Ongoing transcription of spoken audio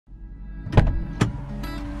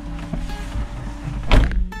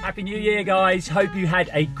Happy New Year, guys. Hope you had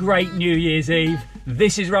a great New Year's Eve.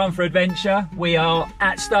 This is Run4Adventure. We are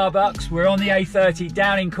at Starbucks. We're on the A30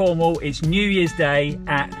 down in Cornwall. It's New Year's Day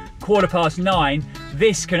at 9:15.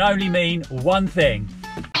 This can only mean one thing.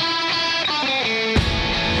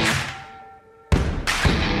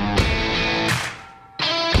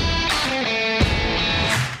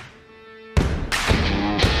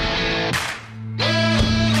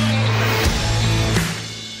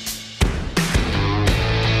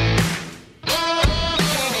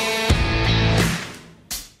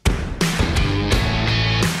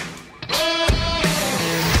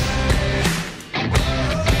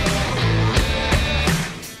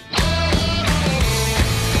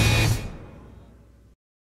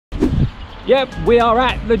 Yep, we are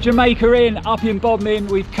at the Jamaica Inn up in Bodmin.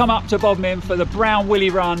 We've come up to Bodmin for the Brown Willy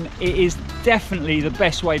Run. It is definitely the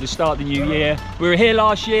best way to start the new year. We were here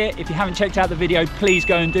last year. If you haven't checked out the video, please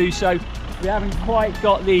go and do so. We haven't quite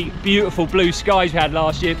got the beautiful blue skies we had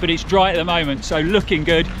last year, but it's dry at the moment, so looking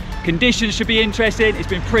good. Conditions should be interesting. It's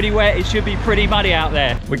been pretty wet. It should be pretty muddy out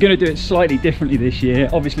there. We're going to do it slightly differently this year.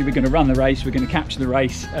 Obviously, we're going to run the race. We're going to capture the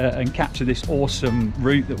race and capture this awesome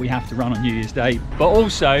route that we have to run on New Year's Day. But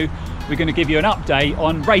also, we're going to give you an update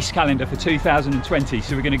on race calendar for 2020.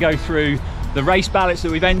 So we're going to go through the race ballots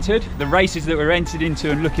that we've entered, the races that we're entered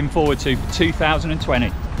into and looking forward to for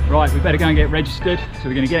 2020. Right, we better go and get registered. So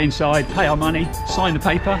we're going to get inside, pay our money, sign the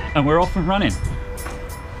paper, and we're off and running.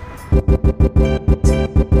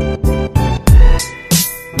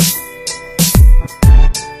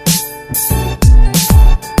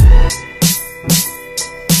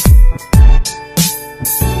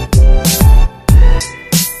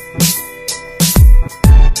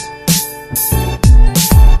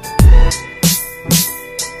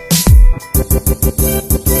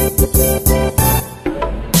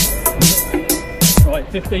 Right,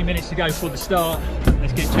 15 minutes to go before the start.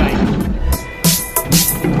 Let's get changed.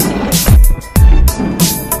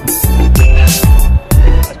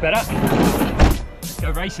 That's better. Let's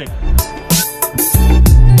go racing.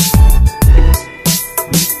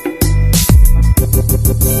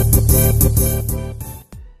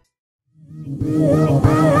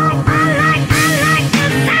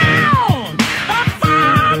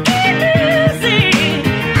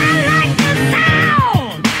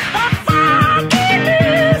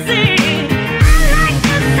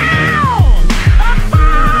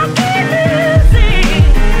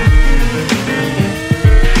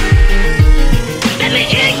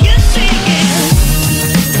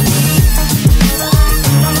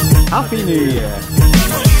 Happy New Year!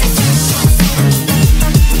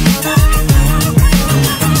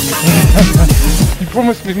 You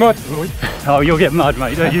promised me mud, boy. Oh, you'll get mud,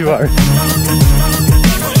 mate, don't you worry.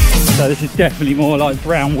 So this is definitely more like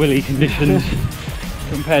Brown Willy conditions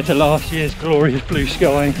compared to last year's glorious blue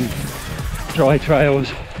sky and dry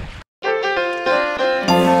trails.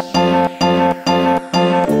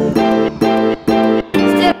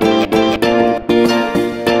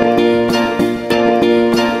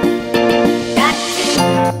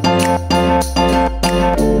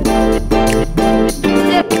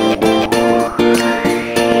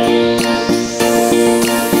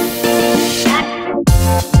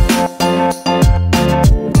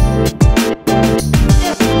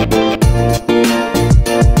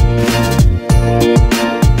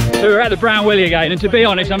 The Brown Willy again, and to be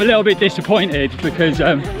honest, I'm a little bit disappointed because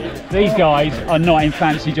these guys are not in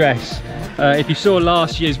fancy dress. If you saw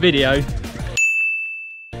last year's video,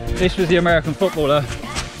 this was the American footballer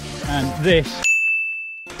and this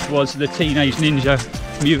was the Teenage Ninja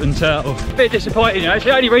Mutant Turtle. A bit disappointing, you know, it's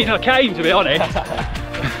the only reason I came, to be honest.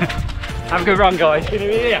 Have a good run, guys. Happy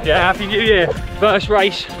New Year. Yeah, Happy New Year. First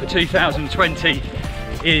race for 2020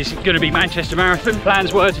 is going to be Manchester Marathon.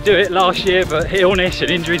 Plans were to do it last year, but illness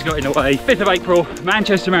and injuries got in the way. 5th of April,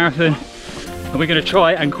 Manchester Marathon, and we're going to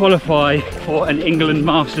try and qualify for an England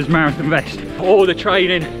Masters Marathon vest. All the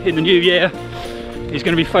training in the new year is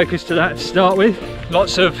going to be focused to that to start with.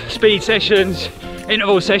 Lots of speed sessions,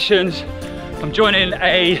 interval sessions. I'm joining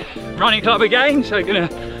a running club again, so I'm going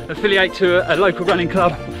to affiliate to a local running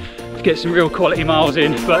club to get some real quality miles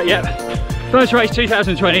in. But yeah, first race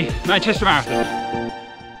 2020, Manchester Marathon.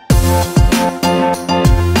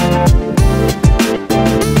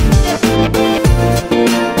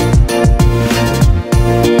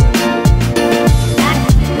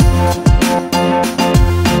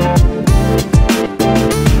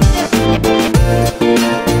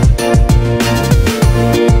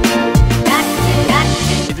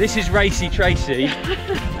 This is Racy Tracy,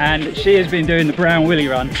 and she has been doing the Brown Willy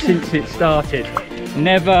Run since it started.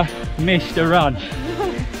 Never missed a run.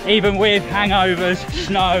 Even with hangovers,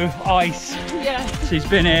 snow, ice, Yeah. She's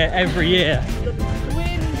been here every year.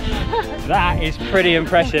 That is pretty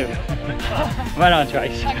impressive. Well done,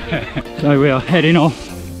 Trace. So we are heading off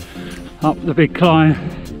up the big climb,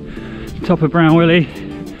 top of Brown Willy,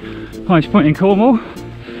 highest point in Cornwall,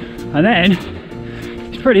 and then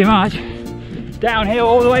it's pretty much downhill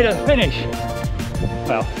all the way to the finish.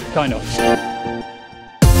 Well, kind of.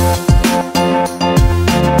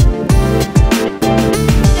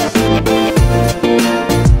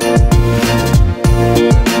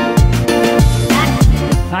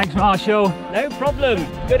 Thanks, Marshall. No problem.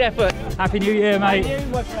 Good effort. Happy New Year, mate.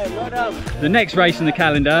 Well done. The next race in the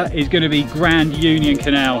calendar is going to be Grand Union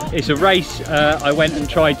Canal. It's a race I went and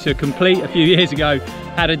tried to complete a few years ago,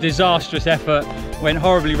 had a disastrous effort, went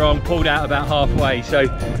horribly wrong, pulled out about halfway. So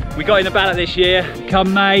we got in the ballot this year.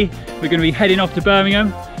 Come May, we're going to be heading off to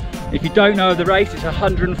Birmingham. If you don't know of the race, it's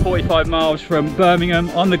 145 miles from Birmingham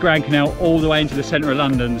on the Grand Canal all the way into the centre of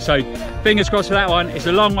London. So fingers crossed for that one. It's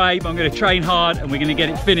a long way, but I'm going to train hard and we're going to get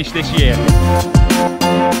it finished this year. I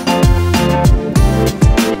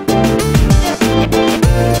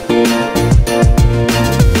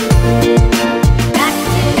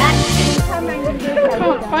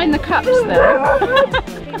can't find the cups though.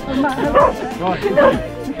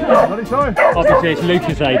 Obviously it's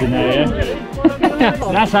Lucasade in there, yeah?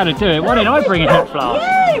 That's how to do it. Why didn't I bring a hot flask?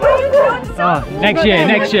 Oh, next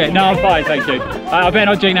year. No, I'm fine, thank you. I better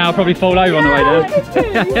not drink now, I'll probably fall over on the way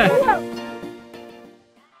there.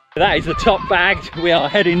 That is the top bagged. We are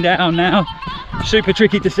heading down now. Super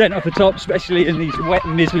tricky descent off the top, especially in these wet,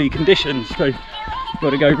 miserly conditions. So you've got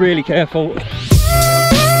to go really careful.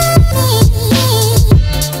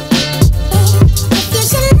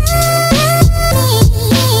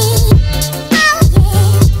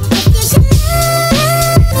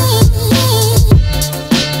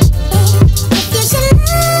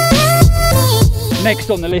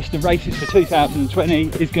 Next on the list of races for 2020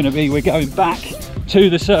 is going to be, we're going back to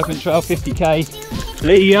the Serpent Trail 50k.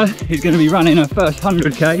 Leah is going to be running her first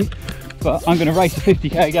 100k, but I'm going to race a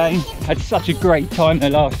 50k again. Had such a great time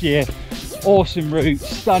there last year. Awesome route,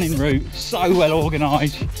 stunning route, so well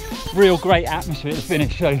organised, real great atmosphere to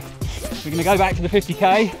finish. So we're going to go back to the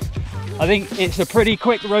 50k. I think it's a pretty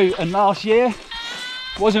quick route, and last year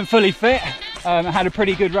wasn't fully fit. I had a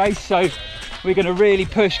pretty good race, so we're going to really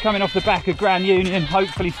push coming off the back of Grand Union,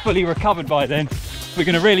 hopefully fully recovered by then. We're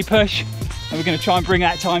going to really push and we're going to try and bring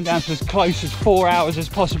that time down to as close as 4 hours as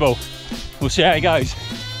possible. We'll see how it goes.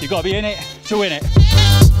 You've got to be in it to win it.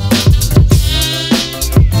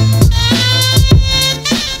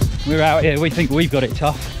 We're out here, we think we've got it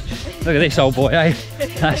tough. Look at this old boy, eh?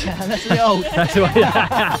 That's the old.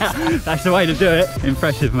 That's the way to do it.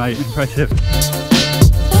 Impressive, mate, impressive.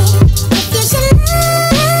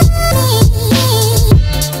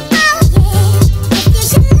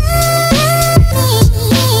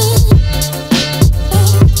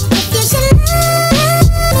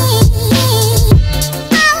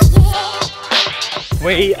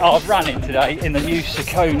 We are running today in the new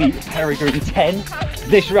Saucony Peregrine 10.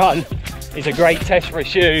 This run is a great test for a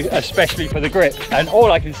shoe, especially for the grip. And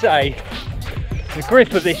all I can say, the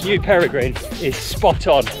grip of this new Peregrine is spot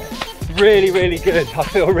on. Really, really good. I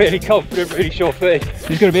feel really confident, really sure-footed.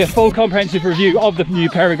 There's going to be a full comprehensive review of the new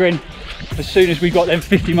Peregrine as soon as we've got them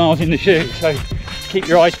 50 miles in the shoe. So keep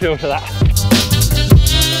your eyes peeled for that.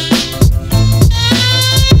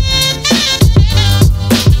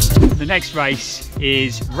 The next race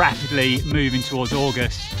is rapidly moving towards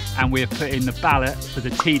August, and we're putting the ballot for the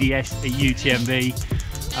TDS at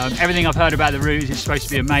UTMB. Everything I've heard about the route is it's supposed to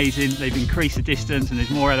be amazing. They've increased the distance and there's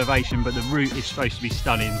more elevation, but the route is supposed to be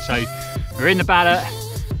stunning. So we're in the ballot.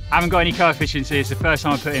 I haven't got any coefficients here. It's the first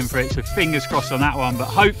time I put in for it, so fingers crossed on that one. But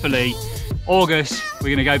hopefully August, we're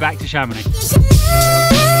going to go back to Chamonix.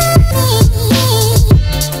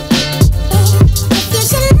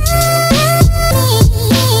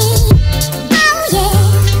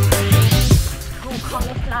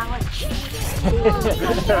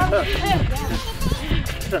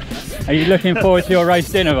 Are you looking forward to your race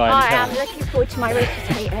dinner, mate? I am looking forward to my roast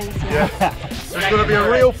potatoes. Yeah. There's going to be a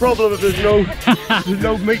real problem if there's no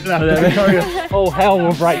meat left, I can tell you. All hell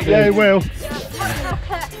will break loose. Yeah, it will.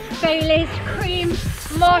 Baileys, cream,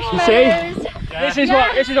 marshmallows. See?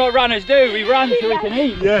 This is what runners do. We run so we can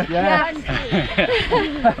eat. Yeah.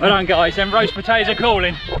 Well done, guys. Them roast potatoes are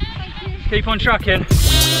calling. Keep on trucking.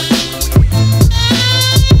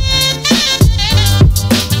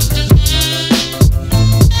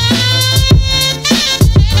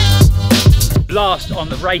 Last on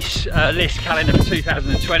the race list calendar for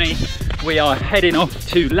 2020, we are heading off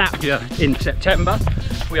to Latvia in September.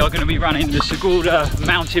 We are going to be running the Sigulda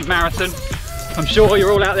Mountain Marathon. I'm sure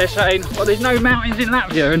you're all out there saying, well, there's no mountains in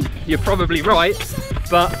Latvia, and you're probably right,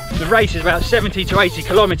 but the race is about 70 to 80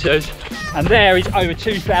 kilometers, and there is over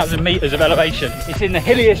 2,000 meters of elevation. It's in the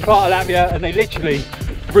hilliest part of Latvia, and they literally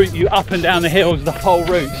route you up and down the hills the whole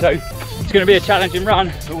route. So it's going to be a challenging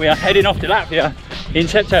run, but we are heading off to Latvia in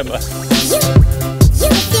September.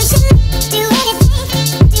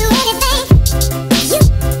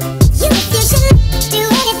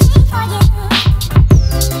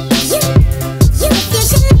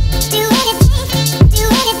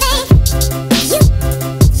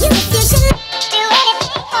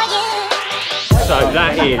 So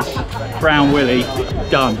that is Brown Willy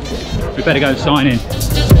done. We better go and sign in.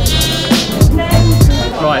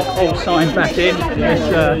 Right, all signed back in.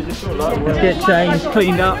 Let's get changed,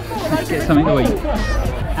 cleaned up, let's get something to eat.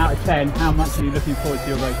 Out of 10, how much are you looking forward to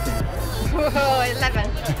your racing? Oh,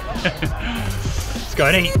 11. Let's go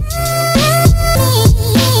and eat.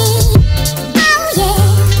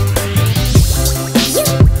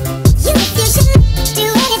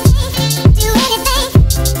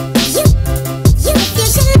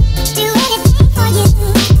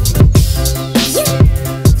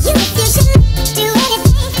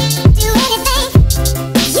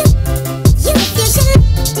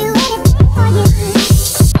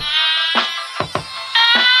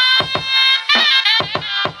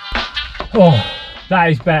 Oh, that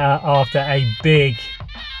is better after a big,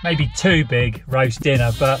 maybe too big roast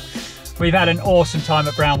dinner, but we've had an awesome time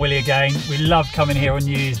at Brown Willy again. We love coming here on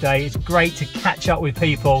New Year's Day. It's great to catch up with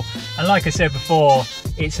people, and like I said before,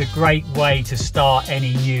 it's a great way to start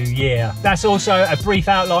any new year. That's also a brief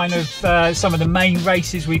outline of some of the main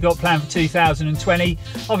races we got planned for 2020.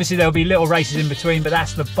 Obviously there'll be little races in between, but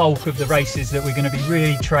that's the bulk of the races that we're going to be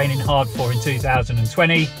really training hard for in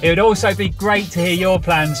 2020. It would also be great to hear your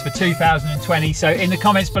plans for 2020, so in the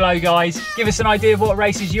comments below, guys, give us an idea of what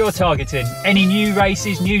races you're targeting. Any new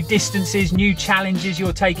races, new distances, new challenges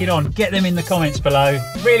you're taking on, get them in the comments below.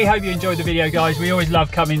 Really hope you enjoyed the video, guys. We always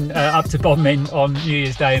love coming up to Bodmin on New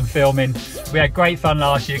Year's Day and filming. We had great fun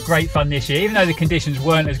last year, great fun this year. Even though the conditions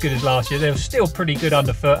weren't as good as last year, they were still pretty good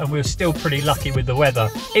underfoot, and we were still pretty lucky with the weather.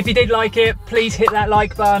 If you did like it, please hit that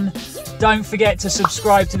like button. Don't forget to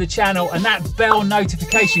subscribe to the channel, and that bell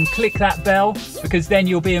notification, click that bell, because then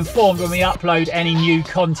you'll be informed when we upload any new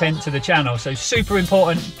content to the channel. So super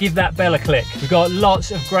important, give that bell a click. We've got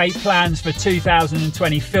lots of great plans for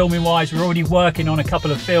 2020 filming wise. We're already working on a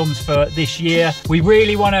couple of films for this year. We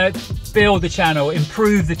really want to build the channel,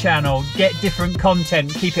 improve the channel, get different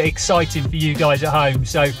content, keep it exciting for you guys at home.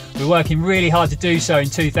 So we're working really hard to do so in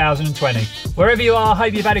 2020. Wherever you are, I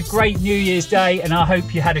hope you've had a great New Year's Day, and I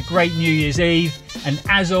hope you had a great New Year's Eve. And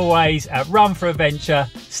as always, at Run4Adventure,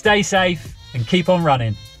 stay safe and keep on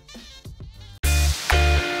running.